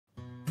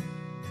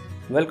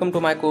Welcome to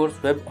my course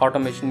Web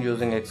Automation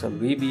using Excel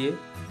VBA.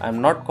 I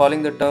am not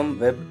calling the term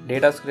Web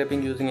Data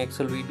Scraping using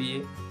Excel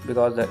VBA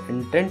because the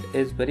intent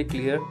is very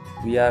clear.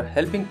 We are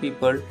helping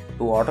people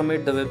to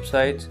automate the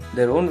websites,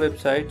 their own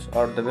websites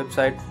or the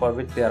website for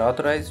which they are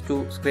authorized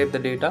to scrape the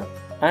data,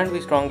 and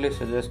we strongly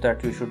suggest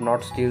that you should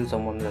not steal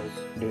someone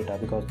else's data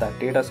because that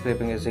data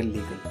scraping is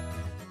illegal.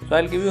 So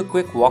I'll give you a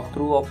quick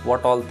walkthrough of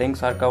what all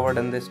things are covered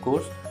in this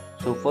course.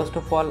 So first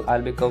of all,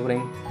 I'll be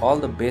covering all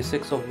the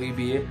basics of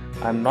VBA.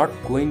 I'm not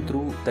going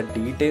through the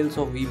details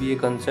of VBA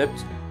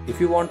concepts. If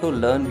you want to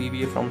learn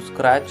VBA from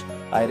scratch,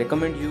 I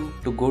recommend you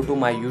to go to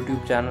my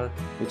YouTube channel,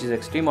 which is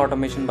Extreme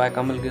Automation by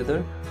Kamal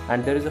Gidar,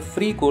 and there is a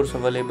free course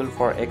available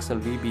for Excel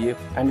VBA,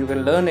 and you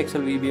can learn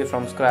Excel VBA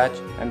from scratch.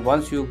 And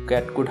once you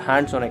get good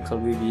hands on Excel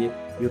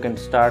VBA, you can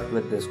start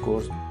with this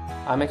course.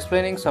 I'm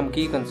explaining some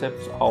key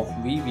concepts of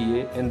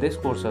VBA in this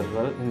course as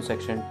well in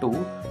section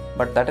 2,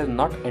 but that is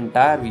not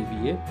entire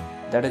VBA.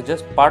 That is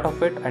just part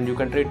of it, and you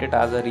can treat it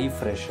as a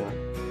refresher.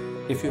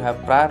 If you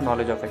have prior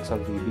knowledge of Excel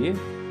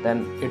VBA,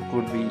 then it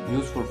would be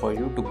useful for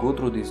you to go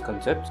through these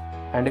concepts.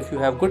 And if you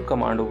have good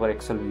command over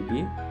Excel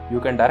VBA, you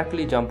can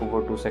directly jump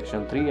over to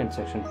section 3 and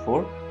section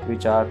 4,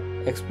 which are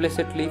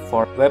explicitly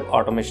for web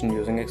automation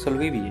using Excel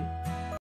VBA.